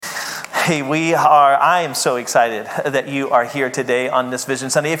Hey, I am so excited that you are here today on this Vision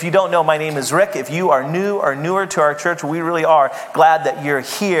Sunday. If you don't know, my name is Rick. If you are new or newer to our church, we really are glad that you're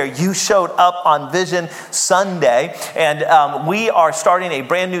here. You showed up on Vision Sunday, and we are starting a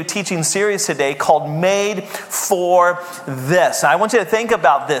brand new teaching series today called Made for This. And I want you to think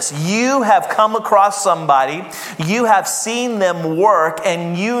about this. You have come across somebody, you have seen them work,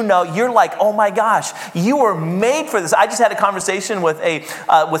 and you know, you're like, oh my gosh, you were made for this. I just had a conversation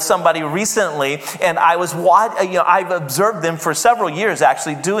with somebody recently, and I've observed them for several years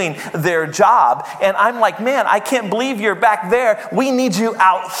actually doing their job, and I'm like, man, I can't believe you're back there. We need you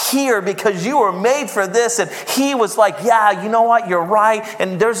out here because you were made for this. And he was like, yeah, you know what, you're right.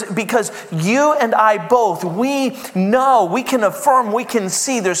 And because you and I both, we know, we can affirm, we can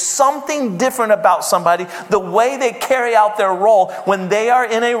see there's something different about somebody, the way they carry out their role when they are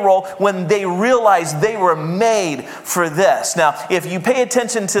in a role, when they realize they were made for this. Now, if you pay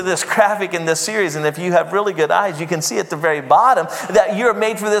attention to this graphic in this series, and if you have really good eyes, you can see at the very bottom that you're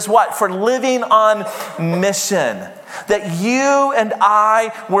made for this what? For living on mission. That you and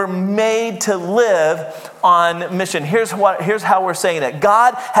I were made to live on mission. Here's how we're saying it.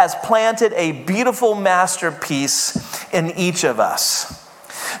 God has planted a beautiful masterpiece in each of us.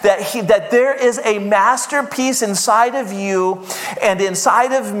 That there is a masterpiece inside of you and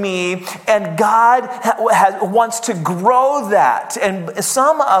inside of me, and God wants to grow that. And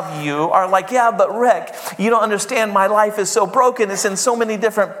some of you are like, yeah, but Rick, you don't understand. My life is so broken. It's in so many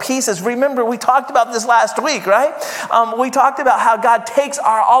different pieces. Remember, we talked about this last week, right? We talked about how God takes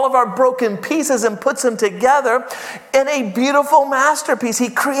all of our broken pieces and puts them together in a beautiful masterpiece. He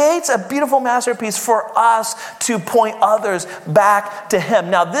creates a beautiful masterpiece for us to point others back to Him.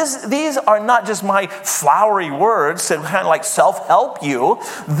 Now, these are not just my flowery words to kind of like self-help you.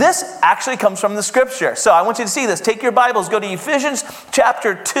 This actually comes from the scripture. So I want you to see this. Take your Bibles, go to Ephesians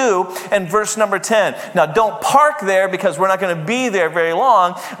chapter 2 and verse number 10. Now, don't park there because we're not going to be there very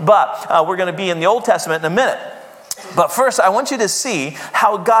long, but we're going to be in the Old Testament in a minute. But first, I want you to see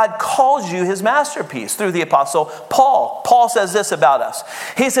how God calls you His masterpiece through the Apostle Paul. Paul says this about us.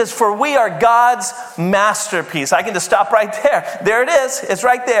 He says, for we are God's masterpiece. I can just stop right there. There it is. It's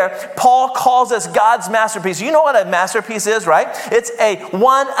right there. Paul calls us God's masterpiece. You know what a masterpiece is, right? It's a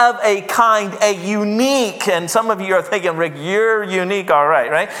one of a kind, a unique. And some of you are thinking, Rick, you're unique, all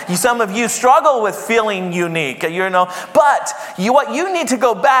right? Some of you struggle with feeling unique, But what you need to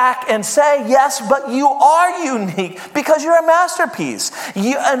go back and say, yes, but you are unique. Because you're a masterpiece.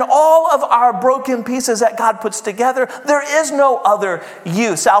 And all of our broken pieces that God puts together, there is no other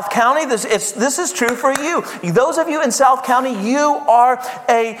you. South County, this is true for you. Those of you in South County, you are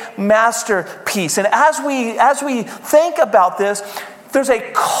a masterpiece. And as we think about this, there's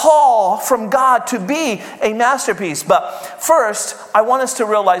a call from God to be a masterpiece. But first, I want us to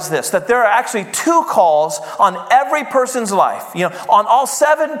realize this, that there are actually two calls on every person's life. On all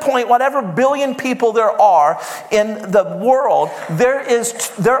 7 billion people there are in the world,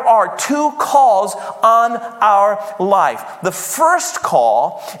 there are two calls on our life. The first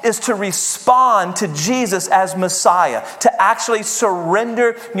call is to respond to Jesus as Messiah, to actually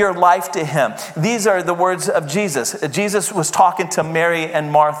surrender your life to Him. These are the words of Jesus. Jesus was talking to Mary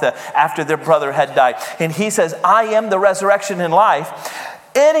and Martha after their brother had died. And He says, I am the resurrection and life.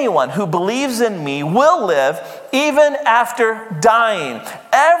 Anyone who believes in me will live even after dying.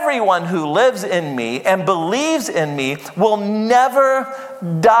 Everyone who lives in me and believes in me will never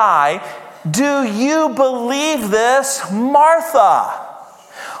die. Do you believe this, Martha?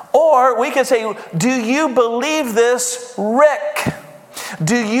 Or we could say, do you believe this, Rick?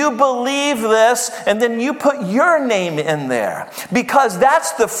 Do you believe this? And then you put your name in there. Because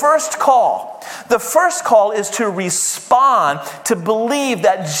that's the first call. The first call is to respond, to believe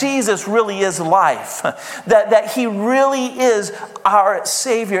that Jesus really is life. That He really is our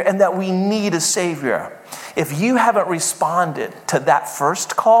Savior and that we need a Savior. If you haven't responded to that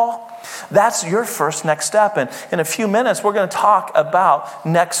first call, that's your first next step. And in a few minutes, we're going to talk about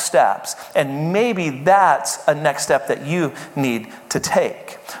next steps. And maybe that's a next step that you need to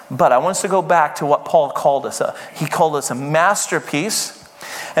take. But I want us to go back to what Paul called us. He called us a masterpiece.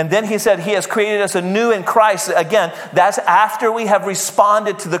 And then he said He has created us anew in Christ. Again, that's after we have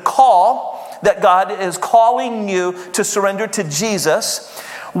responded to the call that God is calling you to surrender to Jesus.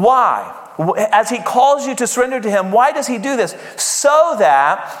 Why? As He calls you to surrender to Him, why does He do this? So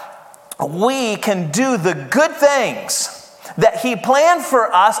that we can do the good things that he planned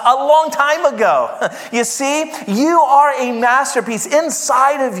for us a long time ago. You see, you are a masterpiece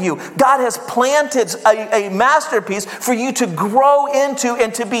inside of you. God has planted a masterpiece for you to grow into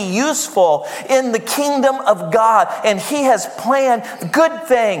and to be useful in the kingdom of God. And he has planned good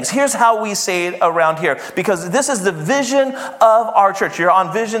things. Here's how we say it around here, because this is the vision of our church. You're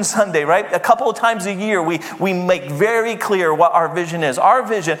on Vision Sunday, right? A couple of times a year, we make very clear what our vision is. Our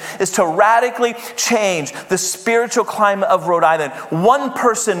vision is to radically change the spiritual climate of Rhode Island, one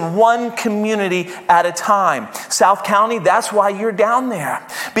person, one community at a time. South County, that's why you're down there,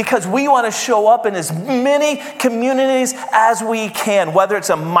 because we want to show up in as many communities as we can, whether it's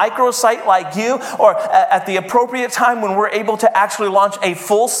a microsite like you or at the appropriate time when we're able to actually launch a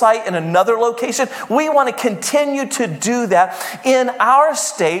full site in another location. We want to continue to do that in our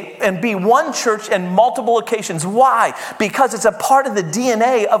state and be one church in multiple locations. Why? Because it's a part of the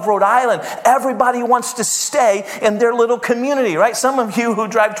DNA of Rhode Island. Everybody wants to stay in their little community, right? Some of you who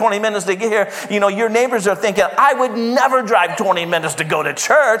drive 20 minutes to get here, your neighbors are thinking, I would never drive 20 minutes to go to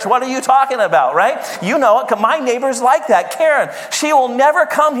church. What are you talking about, right? You know it, my neighbor's like that. Karen, she will never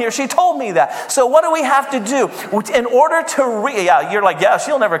come here. She told me that. So what do we have to do? In order to you're like, yeah,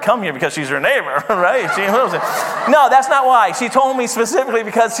 she'll never come here because she's your neighbor, right? She lives it. No, that's not why. She told me specifically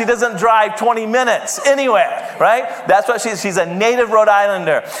because she doesn't drive 20 minutes anywhere, right? That's what she's a native Rhode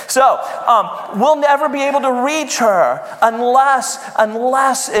Islander. So we'll never be able to reach her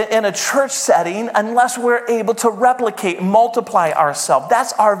unless in a church setting, unless we're able to replicate, multiply ourselves.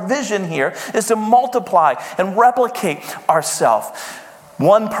 That's our vision here, is to multiply and replicate ourselves.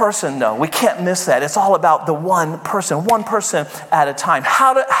 One person, though, we can't miss that. It's all about the one person at a time.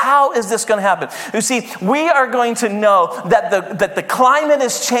 How is this going to happen? You see, we are going to know that the climate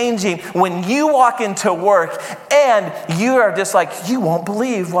is changing when you walk into work and you are just like, you won't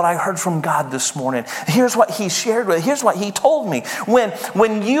believe what I heard from God this morning. Here's what he shared with me. Here's what he told me.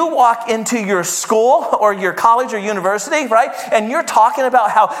 When you walk into your school or your college or university, right, and you're talking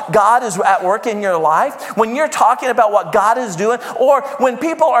about how God is at work in your life, when you're talking about what God is doing, or when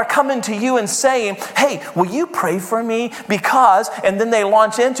people are coming to you and saying, hey, will you pray for me? Because, and then they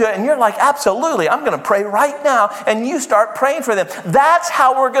launch into it and you're like, absolutely, I'm going to pray right now. And you start praying for them. That's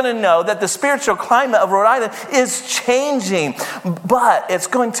how we're going to know that the spiritual climate of Rhode Island is changing. But it's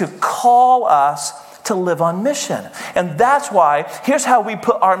going to call us to live on mission. And that's why, here's how we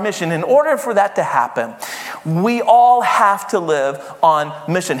put our mission. In order for that to happen, we all have to live on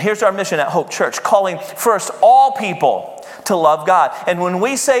mission. Here's our mission at Hope Church, calling first all people to love God. And when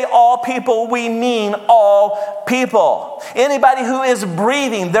we say all people, we mean all people. Anybody who is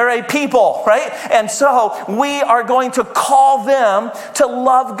breathing, they're a people, right? And so we are going to call them to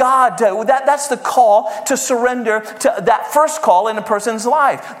love God. That's the call to surrender, to that first call in a person's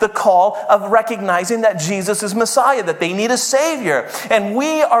life. The call of recognizing that Jesus is Messiah, that they need a Savior. And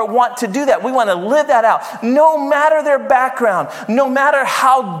we want to do that. We want to live that out. No matter their background, no matter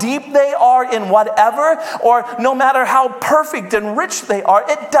how deep they are in whatever, or no matter how perfect and rich they are,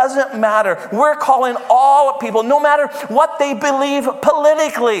 it doesn't matter. We're calling all people, no matter what they believe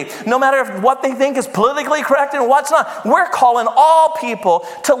politically, no matter what they think is politically correct and what's not, we're calling all people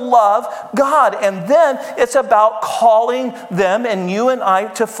to love God. And then it's about calling them and you and I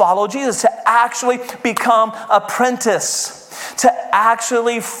to follow Jesus, to actually become apprentice, to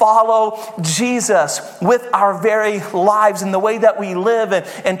actually follow Jesus with our very lives and the way that we live,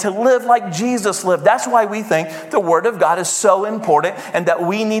 and to live like Jesus lived. That's why we think the Word of God is so important and that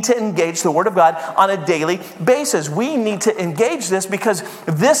we need to engage the Word of God on a daily basis. We need to engage this because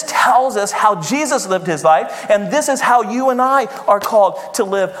this tells us how Jesus lived his life, and this is how you and I are called to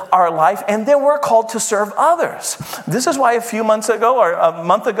live our life, and then we're called to serve others. This is why a few months ago, or a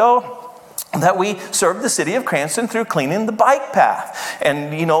month ago, that we served the city of Cranston through cleaning the bike path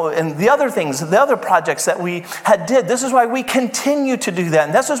and, and the other things, the other projects that we had did. This is why we continue to do that.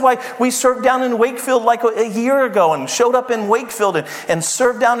 And this is why we served down in Wakefield like a year ago and showed up in Wakefield and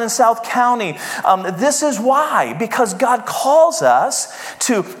served down in South County. This is why, because God calls us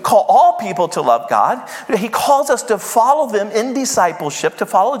to call all people to love God. He calls us to follow them in discipleship, to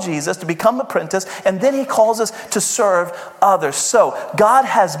follow Jesus, to become apprentice, and then he calls us to serve others. So God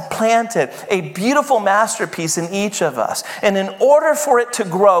has planted a beautiful masterpiece in each of us. And in order for it to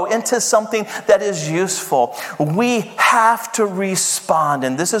grow into something that is useful, we have to respond.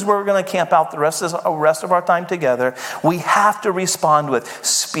 And this is where we're going to camp out the rest of our time together. We have to respond with,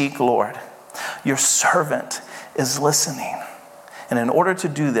 "Speak, Lord. Your servant is listening." And in order to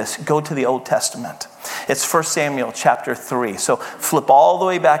do this, go to the Old Testament. It's 1 Samuel chapter 3. So flip all the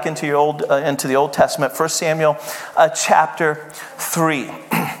way back into the Old Testament, 1 Samuel chapter 3.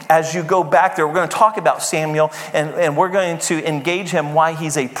 as you go back there, we're going to talk about Samuel, and we're going to engage him why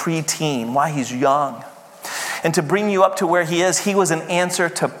he's a preteen, why he's young. And to bring you up to where he is, he was an answer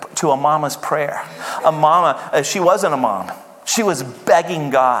to a mama's prayer. A mama, she wasn't a mom. She was begging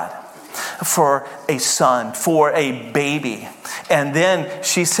God for a son, for a baby. And then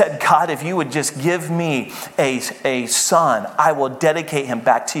she said, God, if you would just give me a son, I will dedicate him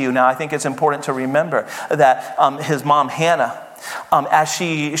back to you. Now, I think it's important to remember that his mom, Hannah, as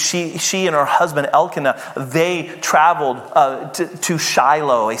she and her husband Elkanah, they traveled to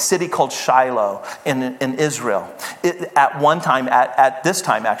Shiloh, a city called Shiloh in Israel. At one time, at this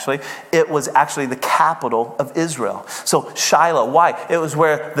time actually, it was actually the capital of Israel. So Shiloh, why? It was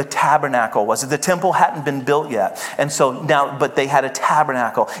where the tabernacle was. The temple hadn't been built yet, and so now, but they had a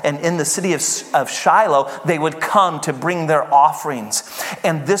tabernacle, and in the city of Shiloh, they would come to bring their offerings,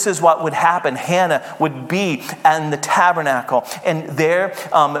 and this is what would happen. Hannah would be in the tabernacle. And there,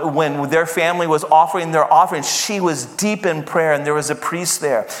 when their family was offering their offerings, she was deep in prayer, and there was a priest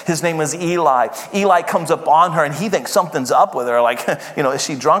there. His name was Eli. Eli comes up on her, and he thinks something's up with her, like, is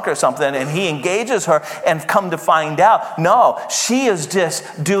she drunk or something? And he engages her, and come to find out, no, she is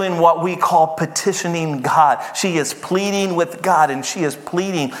just doing what we call petitioning God. She is pleading with God, and she is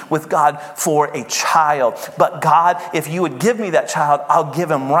pleading with God for a child. But God, if you would give me that child, I'll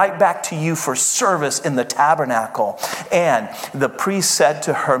give him right back to you for service in the tabernacle. And the priest said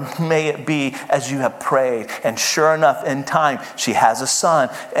to her, may it be as you have prayed. And sure enough, in time, she has a son,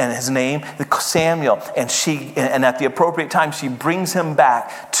 and his name is Samuel. And at the appropriate time, she brings him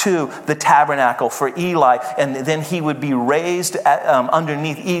back to the tabernacle for Eli. And then he would be raised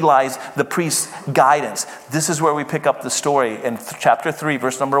underneath Eli's, the priest's guidance. This is where we pick up the story in chapter 3,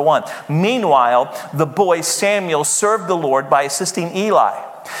 verse number 1. Meanwhile, the boy Samuel served the Lord by assisting Eli.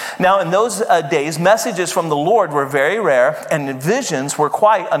 Now, in those days, messages from the Lord were very rare, and visions were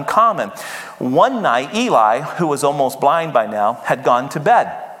quite uncommon. One night, Eli, who was almost blind by now, had gone to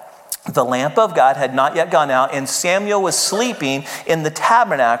bed. The lamp of God had not yet gone out, and Samuel was sleeping in the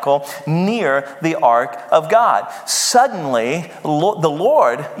tabernacle near the ark of God. Suddenly, the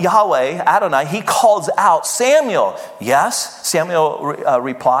Lord, Yahweh, Adonai, he calls out, Samuel. Yes, Samuel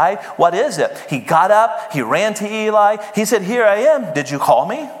replied, what is it? He got up, he ran to Eli. He said, here I am. Did you call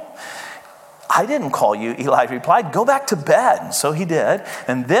me? I didn't call you, Eli replied. Go back to bed. And so he did.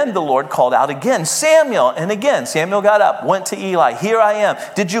 And then the Lord called out again, Samuel. And again, Samuel got up, went to Eli. Here I am.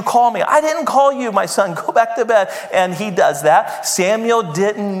 Did you call me? I didn't call you, my son. Go back to bed. And he does that. Samuel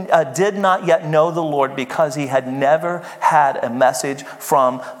did not yet know the Lord because he had never had a message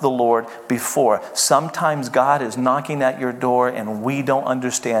from the Lord before. Sometimes God is knocking at your door and we don't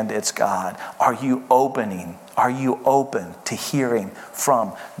understand it's God. Are you opening? Are you open to hearing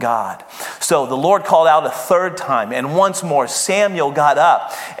from God? So the Lord called out a third time, and once more Samuel got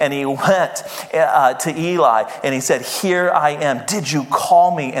up and he went to Eli and he said, here I am. Did you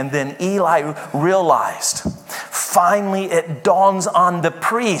call me? And then Eli realized, finally it dawns on the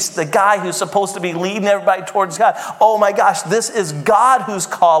priest, the guy who's supposed to be leading everybody towards God. Oh my gosh, this is God who's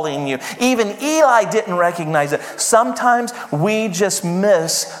calling you. Even Eli didn't recognize it. Sometimes we just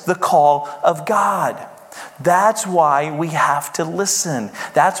miss the call of God. That's why we have to listen.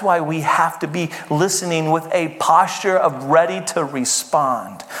 That's why we have to be listening with a posture of ready to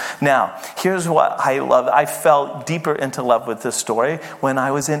respond. Now, here's what I love. I fell deeper into love with this story when I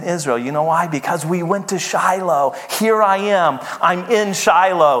was in Israel. You know why? Because we went to Shiloh. Here I am. I'm in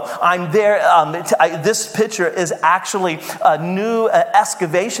Shiloh. I'm there. This picture is actually a new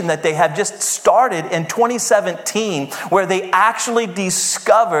excavation that they have just started in 2017, where they actually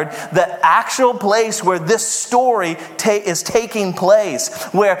discovered the actual place where this story is taking place.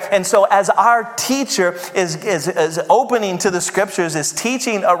 And so as our teacher is opening to the scriptures, is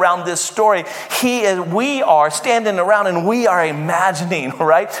teaching around this story, we are standing around and we are imagining,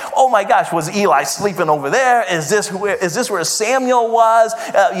 right? Oh my gosh, was Eli sleeping over there? Is this where Samuel was?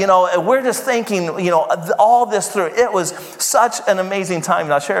 We're just thinking, all this through. It was such an amazing time.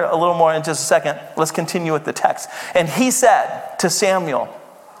 And I'll share a little more in just a second. Let's continue with the text. And he said to Samuel,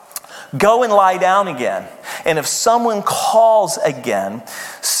 go and lie down again. And if someone calls again,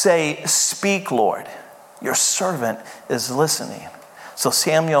 say, speak, Lord. Your servant is listening. So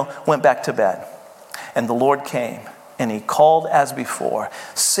Samuel went back to bed. And the Lord came and he called as before,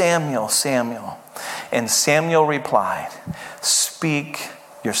 Samuel, Samuel. And Samuel replied, speak,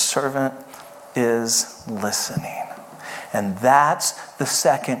 your servant is listening. And that's the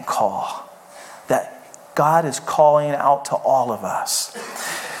second call that God is calling out to all of us.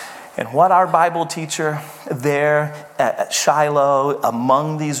 And what our Bible teacher there at Shiloh,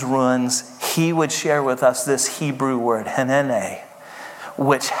 among these ruins, he would share with us this Hebrew word, henene,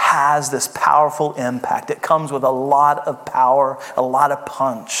 which has this powerful impact. It comes with a lot of power, a lot of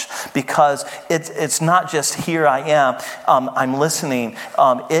punch, because it's not just here I am, I'm listening.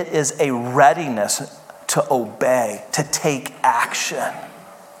 It is a readiness to obey, to take action.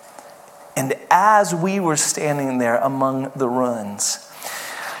 And as we were standing there among the ruins,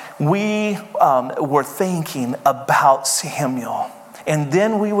 we were thinking about Samuel. And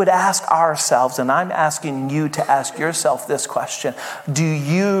then we would ask ourselves, and I'm asking you to ask yourself this question: do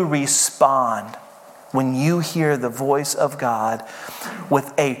you respond when you hear the voice of God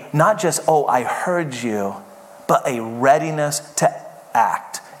with a, not just, oh, I heard you, but a readiness to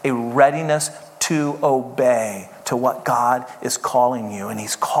act, a readiness to obey to what God is calling you? And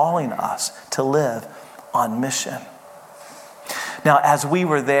He's calling us to live on mission. Now, as we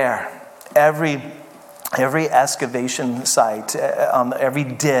were there, every excavation site, every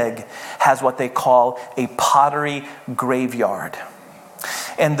dig has what they call a pottery graveyard.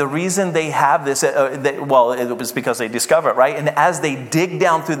 And the reason they have this, it was because they discover it, right? And as they dig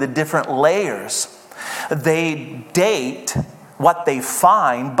down through the different layers, they date what they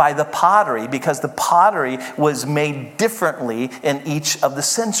find by the pottery, because the pottery was made differently in each of the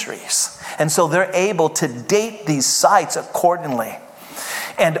centuries. And so they're able to date these sites accordingly.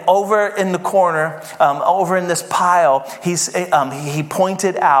 And over in the corner, over in this pile, he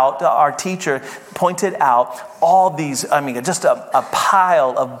pointed out, our teacher pointed out all these, just a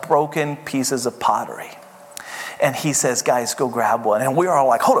pile of broken pieces of pottery. And he says, guys, go grab one. And we are all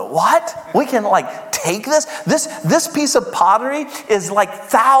like, hold on, what? We can take this? This piece of pottery is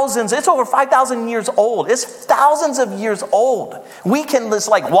thousands, it's over 5,000 years old. It's thousands of years old. We can just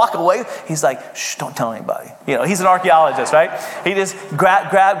walk away. He's like, shh, don't tell anybody. He's an archaeologist, right? He just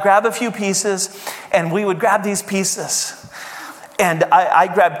grab a few pieces, and we would grab these pieces. And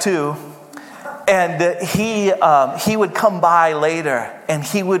I grabbed two. And he would come by later, and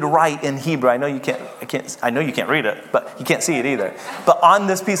he would write in Hebrew. I know you can't read it, but you can't see it either. But on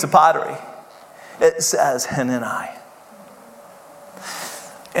this piece of pottery, it says Hanani.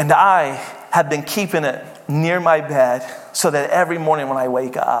 And I have been keeping it near my bed so that every morning when I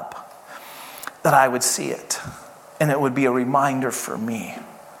wake up, that I would see it. And it would be a reminder for me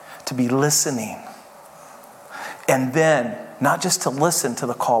to be listening. And then, not just to listen to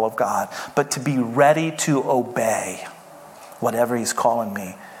the call of God, but to be ready to obey whatever He's calling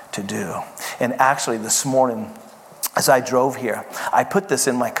me to do. And actually this morning, as I drove here, I put this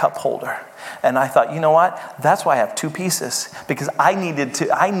in my cup holder. And I thought, you know what? That's why I have two pieces. Because I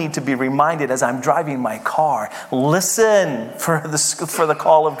need to be reminded as I'm driving my car, listen for the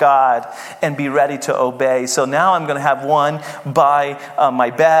call of God and be ready to obey. So now I'm going to have one by my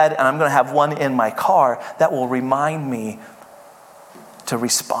bed, and I'm going to have one in my car that will remind me to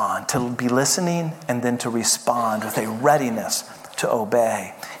respond, to be listening, and then to respond with a readiness to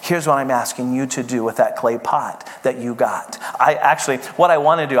obey. Here's what I'm asking you to do with that clay pot that you got. What I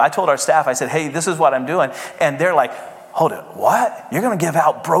want to do, I told our staff, I said, hey, this is what I'm doing. And they're like, hold it, what? You're going to give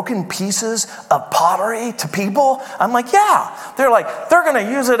out broken pieces of pottery to people? I'm like, yeah. They're like, they're going to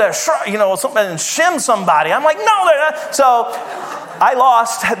use it as, something and shim somebody. I'm like, no, they're not. So I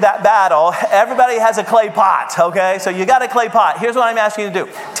lost that battle. Everybody has a clay pot, okay? So you got a clay pot. Here's what I'm asking you to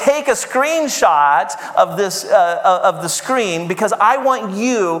do. Take a screenshot of this, of the screen, because I want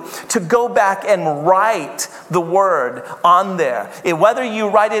you to go back and write the word on there. Whether you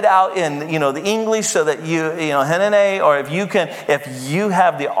write it out in, the English so that Hanani, or if you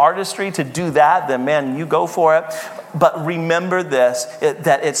have the artistry to do that, then man, you go for it. But remember this,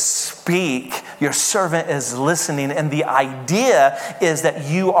 that it's speak, your servant is listening. And the idea is that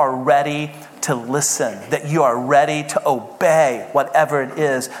you are ready to listen, that you are ready to obey whatever it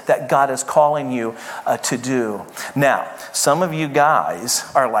is that God is calling you to do. Now, some of you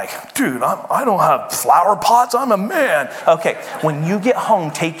guys are like, dude, I don't have flower pots. I'm a man. Okay, when you get home,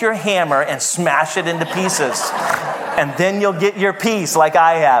 take your hammer and smash it into pieces. And then you'll get your piece like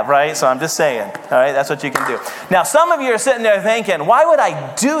I have, right? So I'm just saying, all right? That's what you can do. Now, some of you are sitting there thinking, why would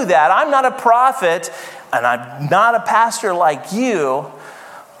I do that? I'm not a prophet, and I'm not a pastor like you.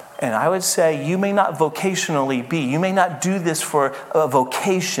 And I would say you may not vocationally be. You may not do this for a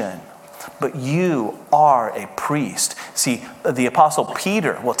vocation, but you are a priest. See, the Apostle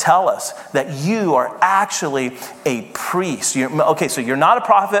Peter will tell us that you are actually a priest. So you're not a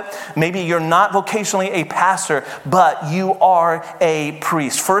prophet. Maybe you're not vocationally a pastor, but you are a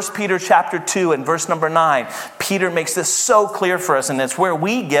priest. 1 Peter chapter 2 and verse number 9, Peter makes this so clear for us, and it's where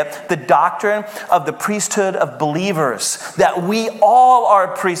we get the doctrine of the priesthood of believers, that we all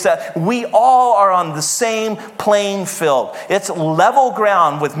are priests, that we all are on the same playing field. It's level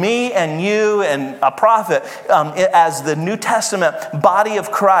ground with me and and you and a prophet, as the New Testament body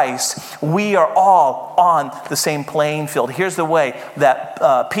of Christ, we are all on the same playing field. Here's the way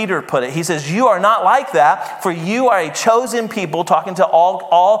that Peter put it. He says, you are not like that, for you are a chosen people, talking to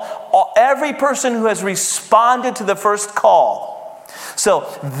every person who has responded to the first call. So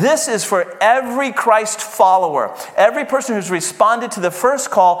this is for every Christ follower, every person who's responded to the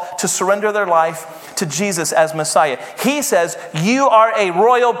first call to surrender their life to Jesus as Messiah. He says, you are a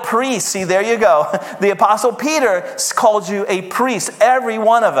royal priest. See, there you go. The Apostle Peter called you a priest, every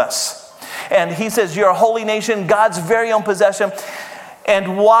one of us. And he says, you're a holy nation, God's very own possession.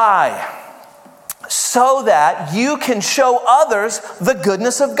 And why? So that you can show others the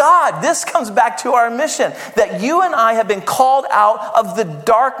goodness of God. This comes back to our mission, that you and I have been called out of the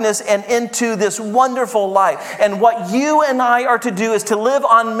darkness and into this wonderful light. And what you and I are to do is to live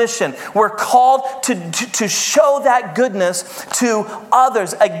on mission. We're called to show that goodness to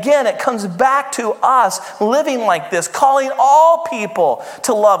others. Again, it comes back to us living like this, calling all people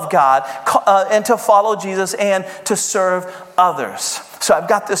to love God and to follow Jesus and to serve others. So I've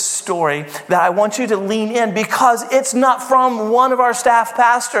got this story that I want you to lean in, because it's not from one of our staff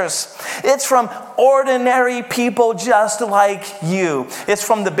pastors. It's from ordinary people just like you. It's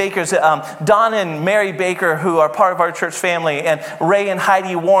from the Bakers, Don and Mary Baker, who are part of our church family, and Ray and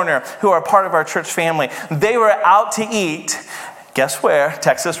Heidi Warner, who are part of our church family. They were out to eat. Guess where?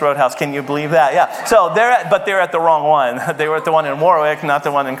 Texas Roadhouse. Can you believe that? Yeah. So they're at the wrong one. They were at the one in Warwick, not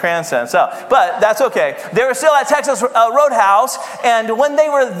the one in Cranston. But that's okay. They were still at Texas Roadhouse, and when they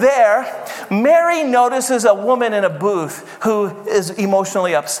were there, Mary notices a woman in a booth who is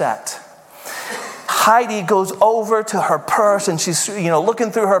emotionally upset. Heidi goes over to her purse, and she's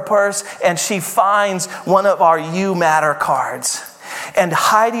looking through her purse, and she finds one of our You Matter cards. And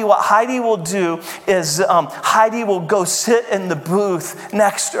what Heidi will do is Heidi will go sit in the booth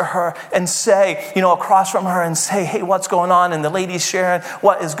next to her and say, across from her, and say, hey, what's going on? And the lady's sharing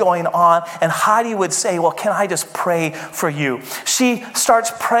what is going on. And Heidi would say, well, can I just pray for you? She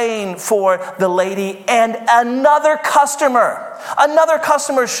starts praying for the lady, and another customer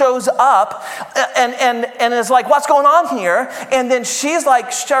shows up and is like, what's going on here? And then she's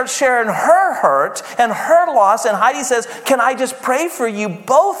like, starts sharing her hurt and her loss. And Heidi says, can I just pray for you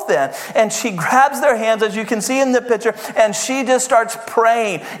both then? And she grabs their hands, as you can see in the picture, and she just starts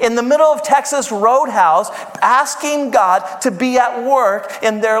praying in the middle of Texas Roadhouse, asking God to be at work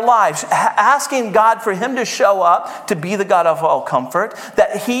in their lives, asking God for him to show up, to be the God of all comfort,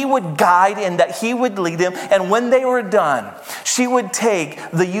 that he would guide and that he would lead them. And when they were done, she would take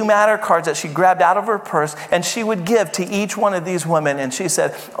the You Matter cards that she grabbed out of her purse, and she would give to each one of these women. And she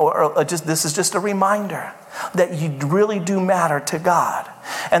said, this is just a reminder that you really do matter to God,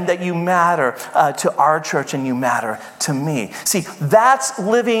 and that you matter to our church, and you matter to me. See, that's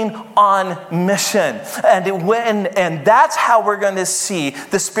living on mission. And that's how we're going to see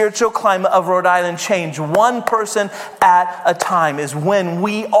the spiritual climate of Rhode Island change one person at a time, is when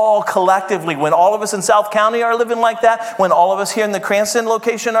we all collectively, when all of us in South County are living like that, when all of us here in the Cranston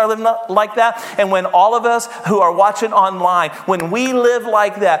location are living like that, and when all of us who are watching online, when we live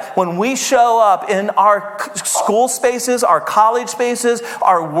like that, when we show up in our school spaces, our college spaces,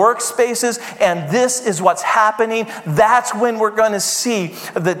 our work spaces, and this is what's happening, that's when we're going to see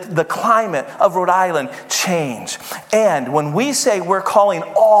the climate of Rhode Island change. And when we say we're calling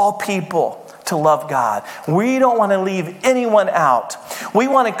all people to love God, we don't want to leave anyone out. We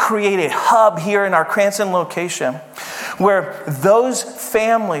want to create a hub here in our Cranston location where those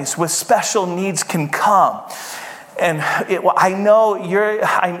families with special needs can come. And I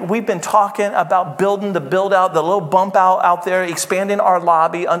know we've been talking about building the build out, the little bump out there, expanding our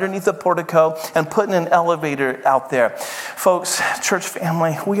lobby underneath the portico and putting an elevator out there. Folks, church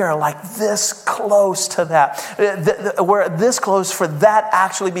family, we are like this close to that. We're this close for that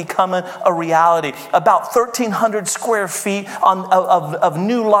actually becoming a reality. About 1,300 square feet of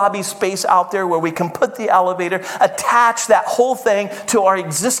new lobby space out there where we can put the elevator, attach that whole thing to our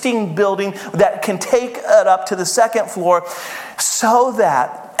existing building that can take it up to the second floor, so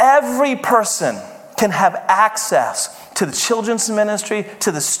that every person can have access to the children's ministry,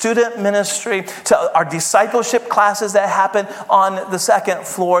 to the student ministry, to our discipleship classes that happen on the second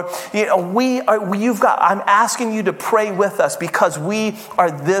floor. I'm asking you to pray with us, because we are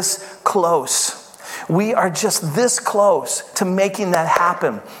this close. We are just this close to making that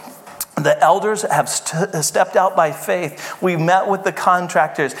happen. The elders have stepped out by faith. We met with the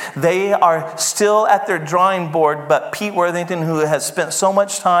contractors. They are still at their drawing board, but Pete Worthington, who has spent so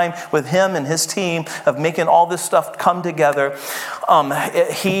much time with him and his team of making all this stuff come together,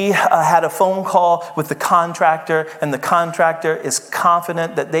 he had a phone call with the contractor, and the contractor is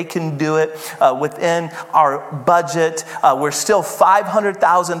confident that they can do it within our budget. We're still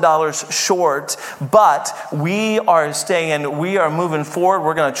 $500,000 short, but we are moving forward.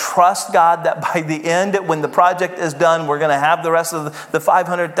 We're going to trust God that by the end, when the project is done, we're going to have the rest of the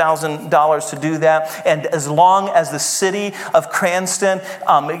 $500,000 to do that. And as long as the city of Cranston,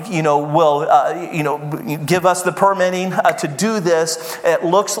 will give us the permitting to do this, it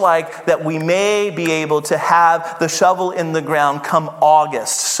looks like that we may be able to have the shovel in the ground come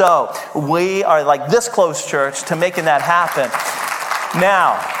August. So we are like this close, church, to making that happen.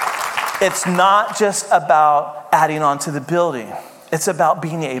 Now, it's not just about adding on to the building. It's about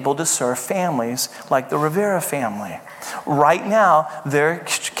being able to serve families like the Rivera family. Right now, their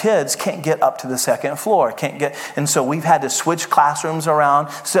kids can't get up to the second floor, and so we've had to switch classrooms around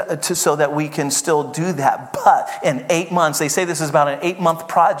so that we can still do that. But in 8 months, they say this is about an 8-month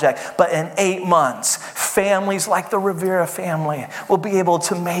project, but in 8 months, families like the Rivera family will be able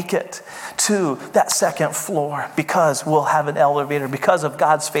to make it to that second floor because we'll have an elevator, because of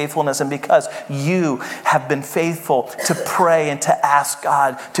God's faithfulness, and because you have been faithful to pray and to ask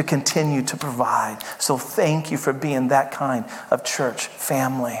God to continue to provide. So thank you for being that kind of church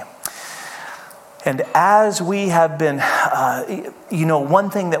family. And as we have been, one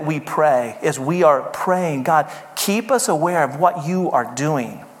thing that we pray is we are praying, God, keep us aware of what you are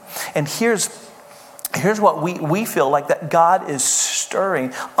doing. And here's what we feel like that God is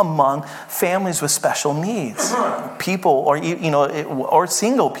stirring among families with special needs, people or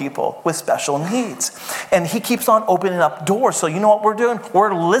single people with special needs. And he keeps on opening up doors. So you know what we're doing?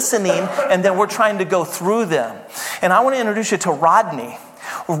 We're listening, and then we're trying to go through them. And I want to introduce you to Rodney.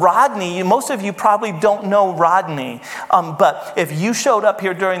 Rodney, most of you probably don't know Rodney, but if you showed up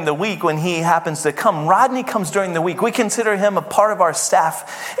here during the week when he happens to come, Rodney comes during the week. We consider him a part of our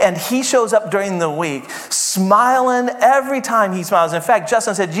staff, and he shows up during the week, smiling every time he smiles. In fact,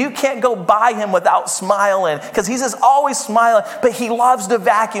 Justin said, you can't go by him without smiling, because he's just always smiling, but he loves to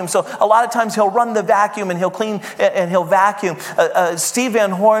vacuum. So a lot of times he'll run the vacuum, and he'll clean, and he'll vacuum. Steve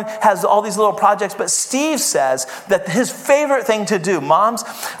Van Horn has all these little projects, but Steve says that his favorite thing to do, moms,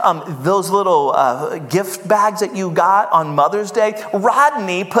 those little gift bags that you got on Mother's Day,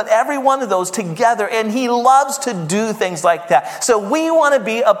 Rodney put every one of those together, and he loves to do things like that. So we want to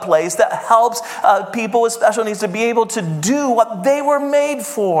be a place that helps people with special needs to be able to do what they were made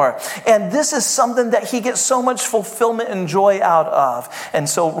for. And this is something that he gets so much fulfillment and joy out of. And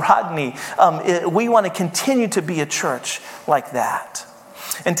so Rodney, we want to continue to be a church like that.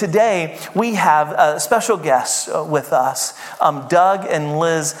 And today we have special guests with us, Doug and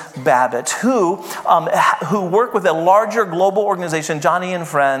Liz Babbitt, who work with a larger global organization, Johnny and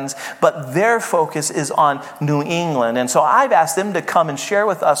Friends, but their focus is on New England. And so I've asked them to come and share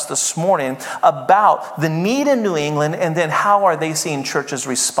with us this morning about the need in New England, and then how are they seeing churches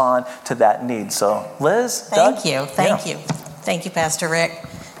respond to that need. So Liz, Doug? Thank you. Thank you, Pastor Rick,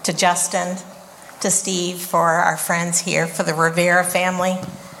 to Justin, to Steve, for our friends here, for the Rivera family,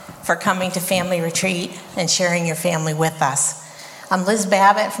 for coming to Family Retreat and sharing your family with us. I'm Liz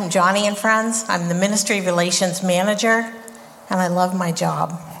Babbitt from Johnny and Friends. I'm the Ministry Relations Manager, and I love my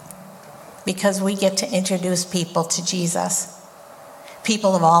job because we get to introduce people to Jesus.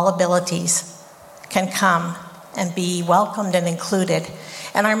 People of all abilities can come and be welcomed and included.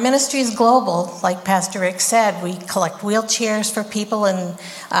 And our ministry is global. Like Pastor Rick said, we collect wheelchairs for people in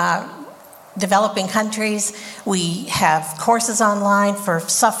developing countries. We have courses online for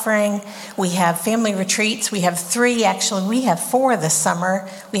suffering. We have family retreats. We have 3, actually. We have 4 this summer.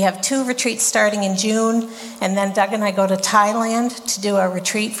 We have 2 retreats starting in June, and then Doug and I go to Thailand to do a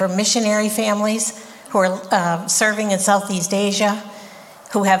retreat for missionary families who are serving in Southeast Asia,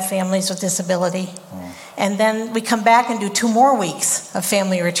 who have families with disability. And then we come back and do 2 more weeks of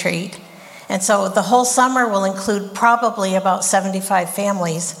family retreat. And so the whole summer will include probably about 75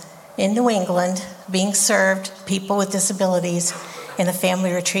 families in New England being served, people with disabilities, in a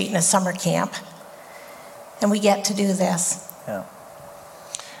family retreat in a summer camp. And we get to do this. Yeah.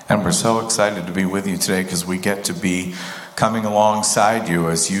 And we're so excited to be with you today because we get to be coming alongside you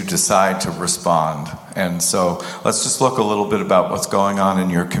as you decide to respond. And so let's just look a little bit about what's going on in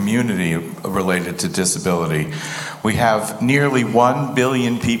your community related to disability. We have nearly 1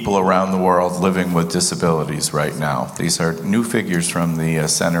 billion people around the world living with disabilities right now. These are new figures from the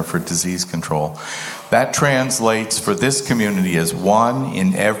Center for Disease Control. That translates for this community as 1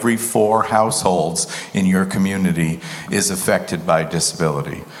 in every 4 households in your community is affected by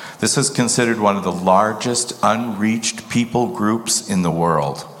disability. This is considered one of the largest unreached people groups in the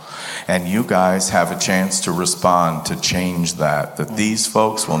world. And you guys have a chance to respond to change that these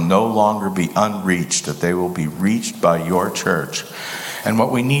folks will no longer be unreached, that they will be reached by your church. And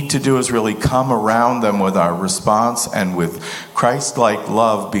what we need to do is really come around them with our response and with Christ-like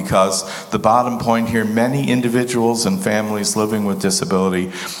love, because the bottom point here, many individuals and families living with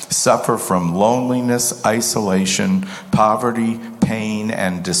disability suffer from loneliness, isolation, poverty, pain,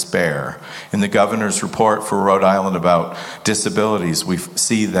 and despair. In the governor's report for Rhode Island about disabilities, we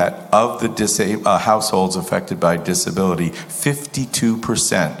see that of the households affected by disability,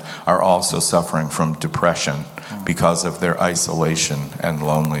 52% are also suffering from depression because of their isolation and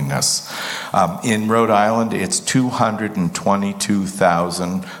loneliness. In Rhode Island, it's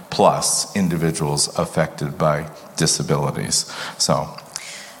 222,000 plus individuals affected by disabilities. So,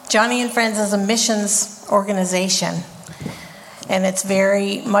 Joni and Friends is a missions organization, and it's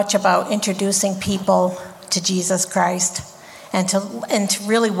very much about introducing people to Jesus Christ and to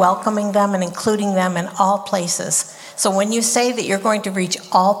really welcoming them and including them in all places. So when you say that you're going to reach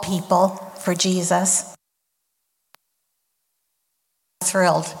all people for Jesus,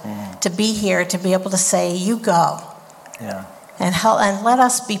 thrilled to be here, to be able to say, you go. Yeah. And let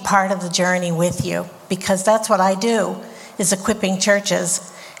us be part of the journey with you, because that's what I do, is equipping churches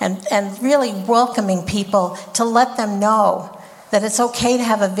and really welcoming people to let them know that it's okay to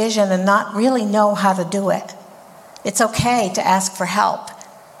have a vision and not really know how to do it. It's okay to ask for help,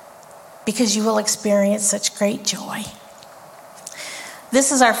 because you will experience such great joy.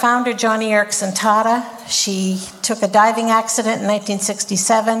 This is our founder, Joni Eareckson Tada. She took a diving accident in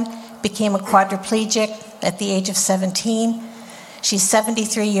 1967, became a quadriplegic at the age of 17. She's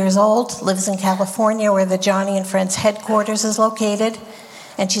 73 years old, lives in California, where the Joni and Friends headquarters is located,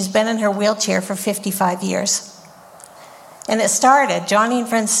 and she's been in her wheelchair for 55 years. And Joni and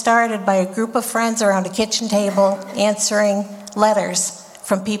Friends started by a group of friends around a kitchen table answering letters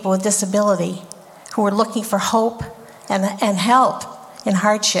from people with disability who were looking for hope and help in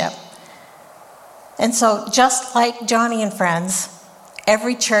hardship. And so just like Joni and Friends,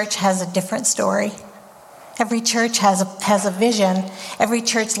 every church has a different story. Every church has a vision. Every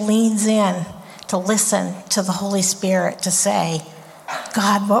church leans in to listen to the Holy Spirit, to say,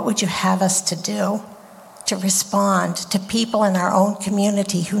 God, what would you have us to do? To respond to people in our own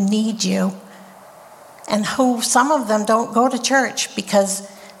community who need you, and who, some of them don't go to church because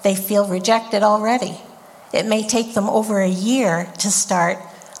they feel rejected already. It may take them over a year to start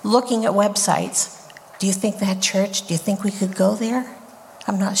looking at websites. Do you think that church, do you think we could go there?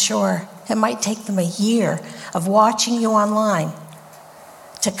 I'm not sure. It might take them a year of watching you online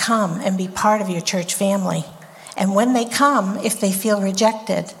to come and be part of your church family. And when they come, if they feel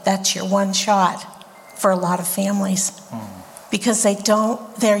rejected, that's your one shot for a lot of families. Because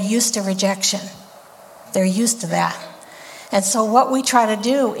they're used to rejection. They're used to that. And so what we try to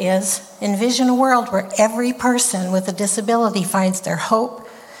do is envision a world where every person with a disability finds their hope,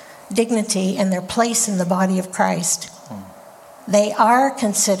 dignity, and their place in the body of Christ. They are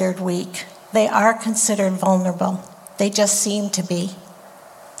considered weak. They are considered vulnerable. They just seem to be.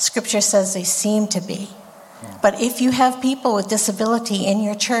 Scripture says they seem to be. But if you have people with disability in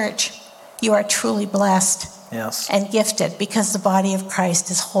your church, you are truly blessed. Yes. And gifted, because the body of Christ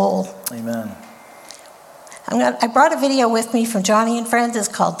is whole. Amen. I brought a video with me from Joni and Friends. It's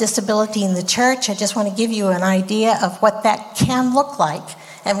called Disability in the Church. I just want to give you an idea of what that can look like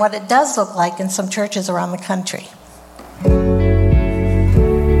and what it does look like in some churches around the country.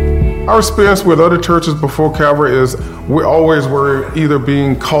 Our experience with other churches before Calvary is we always were either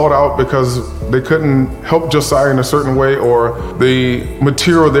being called out because they couldn't help Josiah in a certain way, or the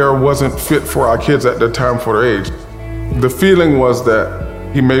material there wasn't fit for our kids at the time for their age. The feeling was that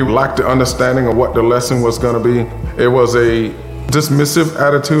he may lack the understanding of what the lesson was going to be. It was a dismissive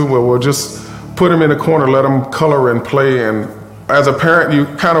attitude where we'll just put him in a corner, let him color and play. And as a parent, you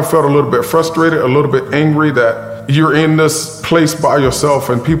kind of felt a little bit frustrated, a little bit angry that you're in this place by yourself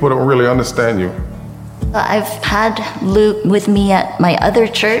and people don't really understand you. I've had Luke with me at my other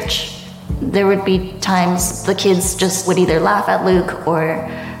church. There would be times the kids just would either laugh at Luke or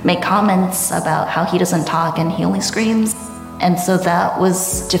make comments about how he doesn't talk and he only screams. And so that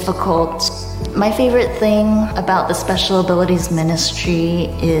was difficult My favorite thing about the Special Abilities Ministry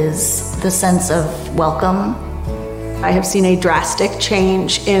is the sense of welcome. I have seen a drastic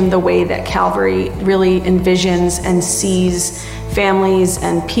change in the way that Calvary really envisions and sees families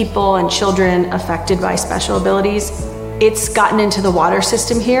and people and children affected by special abilities. It's gotten into the water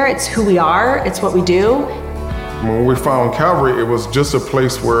system here. It's who we are. It's what we do. When we found Calvary, it was just a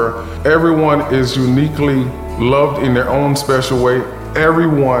place where everyone is uniquely loved in their own special way.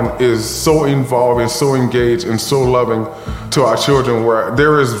 Everyone is so involved and so engaged and so loving to our children, where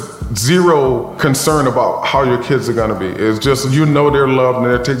there is zero concern about how your kids are going to be. It's just, you know, they're loved and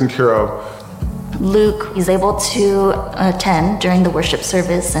they're taken care of. Luke is able to attend during the worship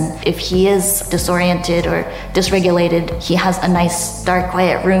service, and if he is disoriented or dysregulated, he has a nice, dark,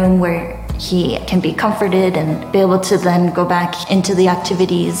 quiet room where he can be comforted and be able to then go back into the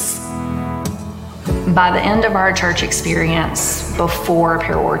activities. By the end of our church experience before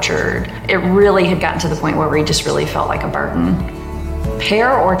Pear Orchard, it really had gotten to the point where we just really felt like a burden.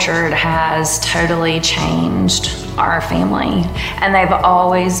 Pear Orchard has totally changed our family, and they've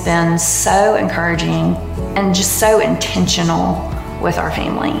always been so encouraging and just so intentional with our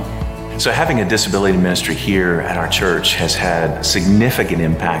family. So having a disability ministry here at our church has had significant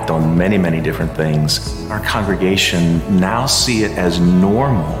impact on many, many different things. Our congregation now see it as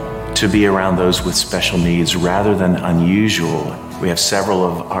normal to be around those with special needs rather than unusual. We have several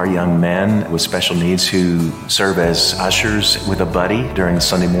of our young men with special needs who serve as ushers with a buddy during the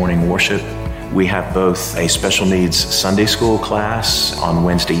Sunday morning worship. We have both a special needs Sunday school class on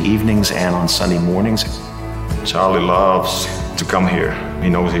Wednesday evenings and on Sunday mornings. Charlie loves to come here. He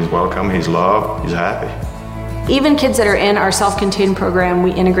knows he's welcome, he's loved, he's happy. Even kids that are in our self-contained program,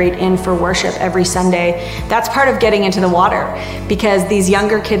 we integrate in for worship every Sunday. That's part of getting into the water, because these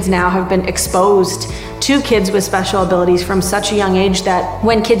younger kids now have been exposed to kids with special abilities from such a young age that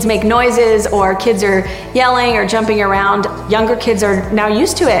when kids make noises or kids are yelling or jumping around, younger kids are now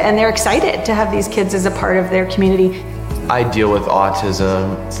used to it and they're excited to have these kids as a part of their community. I deal with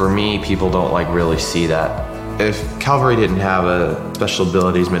autism. For me, people don't really see that. If Calvary didn't have a special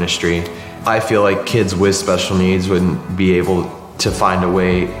abilities ministry, I feel like kids with special needs wouldn't be able to find a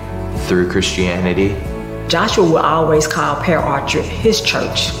way through Christianity. Joshua will always call Pear Orchard his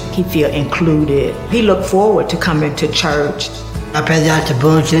church. He feel included. He looked forward to coming to church. I pass out the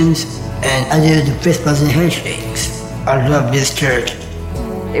bulletins and I do the fist bumps and handshakes. I love this church.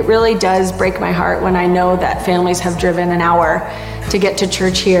 It really does break my heart when I know that families have driven an hour to get to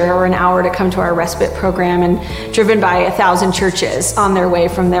church here, or an hour to come to our respite program, and driven by 1,000 churches on their way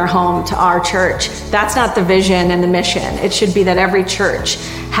from their home to our church. That's not the vision and the mission. It should be that every church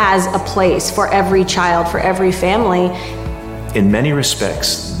has a place for every child, for every family. In many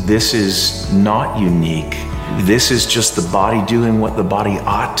respects, this is not unique. This is just the body doing what the body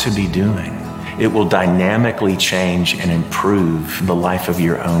ought to be doing. It will dynamically change and improve the life of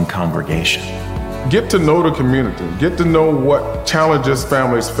your own congregation. Get to know the community. Get to know what challenges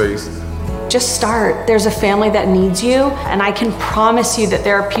families face. Just start. There's a family that needs you, and I can promise you that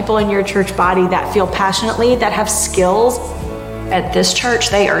there are people in your church body that feel passionately, that have skills. At this church,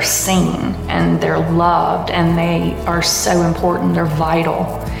 they are seen and they're loved and they are so important, they're vital.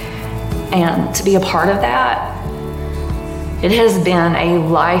 And to be a part of that, it has been a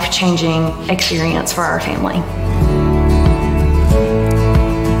life-changing experience for our family.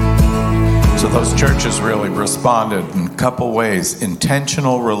 So those churches really responded in a couple ways: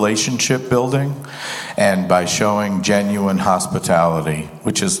 intentional relationship building, and by showing genuine hospitality,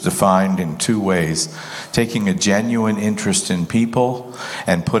 which is defined in two ways: taking a genuine interest in people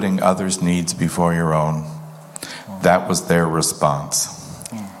and putting others' needs before your own. That was their response.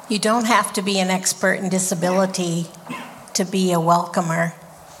 You don't have to be an expert in disability to be a welcomer,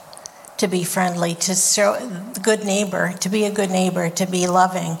 to be friendly, to show the good neighbor, to be a good neighbor, to be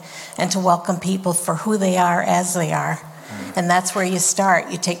loving, and to welcome people for who they are as they are. And that's where you start.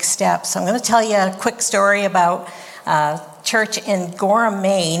 You take steps. I'm going to tell you a quick story about church in Gorham,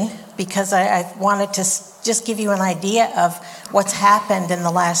 Maine, because I wanted to just give you an idea of what's happened in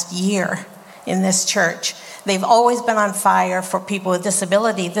the last year in this church. They've always been on fire for people with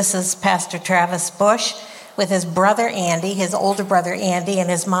disability. This is Pastor Travis Bush with his brother Andy, his older brother Andy, and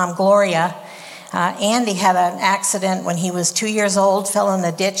his mom Gloria. Andy had an accident when he was 2 years old, fell in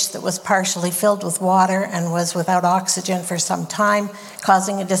a ditch that was partially filled with water and was without oxygen for some time,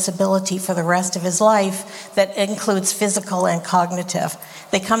 causing a disability for the rest of his life that includes physical and cognitive.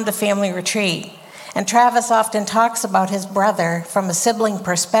 They come to family retreat, and Travis often talks about his brother from a sibling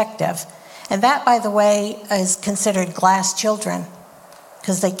perspective. And that, by the way, is considered glass children,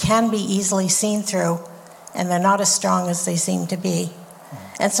 because they can be easily seen through, and they're not as strong as they seem to be.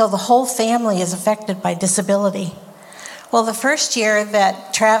 And so the whole family is affected by disability. Well, the first year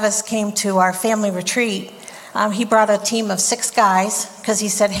that Travis came to our family retreat, he brought a team of 6 guys because he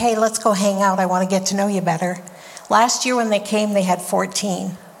said, hey, let's go hang out. I want to get to know you better. Last year when they came, they had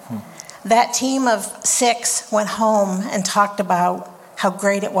 14. That team of 6 went home and talked about how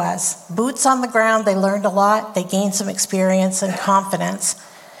great it was. Boots on the ground, they learned a lot. They gained some experience and confidence.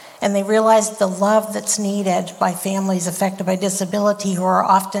 And they realized the love that's needed by families affected by disability who are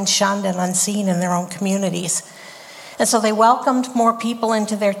often shunned and unseen in their own communities. And so they welcomed more people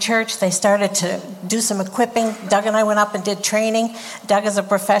into their church. They started to do some equipping. Doug and I went up and did training. Doug is a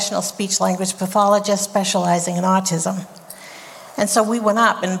professional speech-language pathologist specializing in autism. And so we went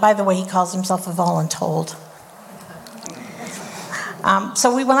up, and by the way, he calls himself a voluntold.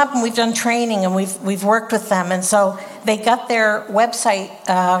 So we went up and we've done training and we've worked with them. And so they got their website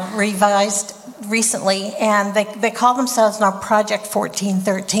revised recently, and they call themselves now Project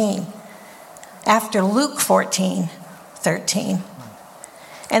 1413, after Luke 14:13.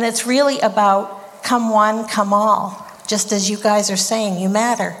 And it's really about come one, come all. Just as you guys are saying, you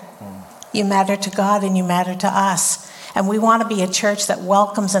matter. You matter to God and you matter to us. And we want to be a church that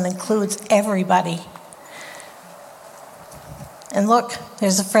welcomes and includes everybody. And look,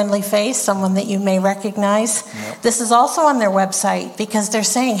 there's a friendly face, someone that you may recognize. Yep. This is also on their website because they're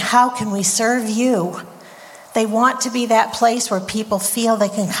saying, how can we serve you? They want to be that place where people feel they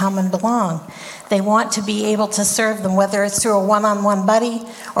can come and belong. They want to be able to serve them, whether it's through a one-on-one buddy,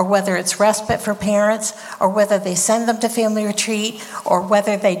 or whether it's respite for parents, or whether they send them to family retreat, or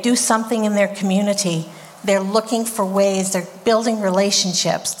whether they do something in their community. They're looking for ways, they're building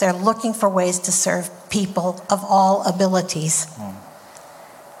relationships, they're looking for ways to serve people of all abilities.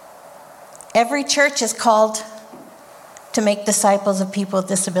 Every church is called to make disciples of people with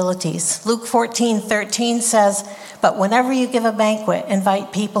disabilities. Luke 14:13 says, but whenever you give a banquet,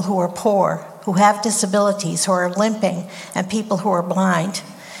 invite people who are poor, who have disabilities, who are limping, and people who are blind.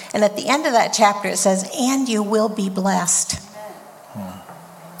 And at the end of that chapter it says, and you will be blessed.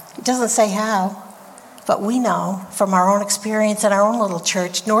 It doesn't say how. But we know from our own experience in our own little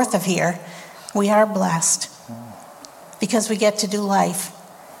church north of here, we are blessed because we get to do life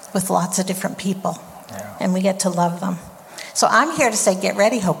with lots of different people, and we get to love them. So I'm here to say, get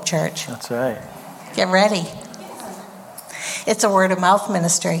ready, Hope Church. That's right. Get ready. It's a word of mouth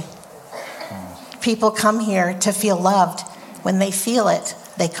ministry. People come here to feel loved. When they feel it,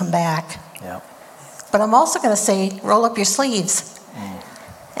 they come back. Yeah. But I'm also going to say, roll up your sleeves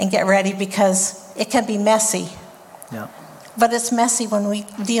and get ready, because it can be messy. Yeah. But it's messy when we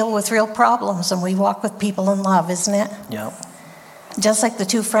deal with real problems and we walk with people in love, isn't it? Yeah. Just like the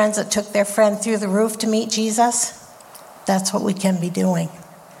 2 friends that took their friend through the roof to meet Jesus, that's what we can be doing.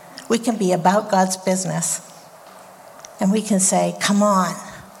 We can be about God's business. And we can say, come on,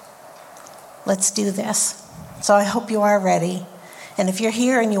 let's do this. So I hope you are ready. And if you're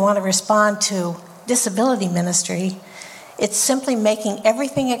here and you want to respond to disability ministry, it's simply making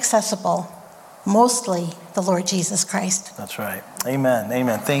everything accessible, mostly the Lord Jesus Christ. That's right. Amen.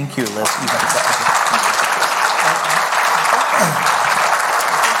 Amen. Thank you, Liz.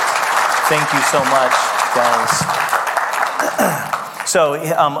 Thank you so much, guys. So,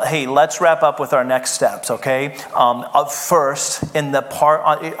 hey, let's wrap up with our next steps, okay? First, in the part,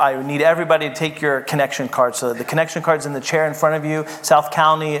 I need everybody to take your connection card. So the connection card's in the chair in front of you. South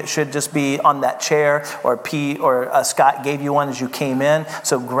County, it should just be on that chair, or Scott gave you one as you came in.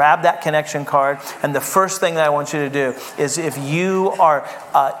 So grab that connection card. And the first thing that I want you to do is, if you are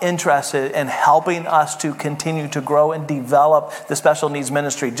interested in helping us to continue to grow and develop the special needs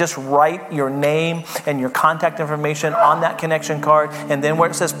ministry, just write your name and your contact information on that connection card. And then where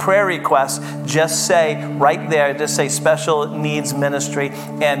it says prayer requests, just say right there, just say special needs ministry.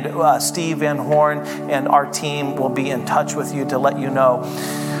 And Steve Van Horn and our team will be in touch with you to let you know.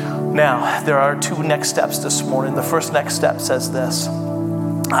 Now, there are 2 next steps this morning. The first next step says this: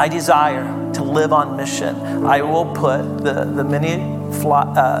 I desire to live on mission. I will put the mini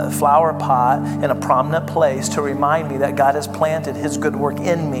flower pot in a prominent place to remind me that God has planted his good work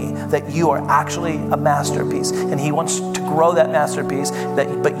in me, that you are actually a masterpiece, and he wants to grow that masterpiece,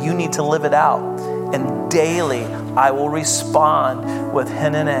 but you need to live it out. And daily I will respond with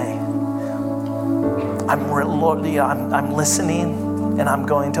Hinene. I'm listening and I'm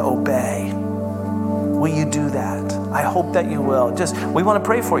going to obey. Will you do that? I hope that you will. We want to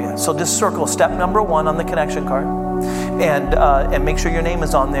pray for you. So just circle step number 1 on the connection card, and make sure your name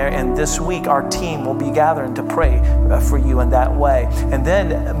is on there. And this week our team will be gathering to pray for you in that way. And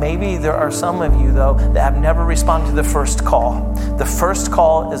then maybe there are some of you though that have never responded to the first call. The first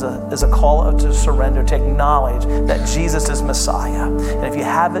call is a call to surrender, to acknowledge that Jesus is Messiah. And if you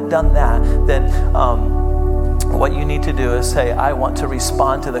haven't done that, then what you need to do is say, I want to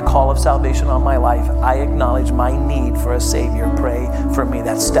respond to the call of salvation on my life. I acknowledge my need for a Savior. Pray for me.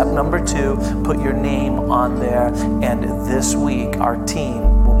 That's step number 2. Put your name on there. And this week, our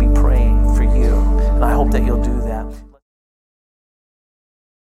team will be praying for you. And I hope that you'll do that.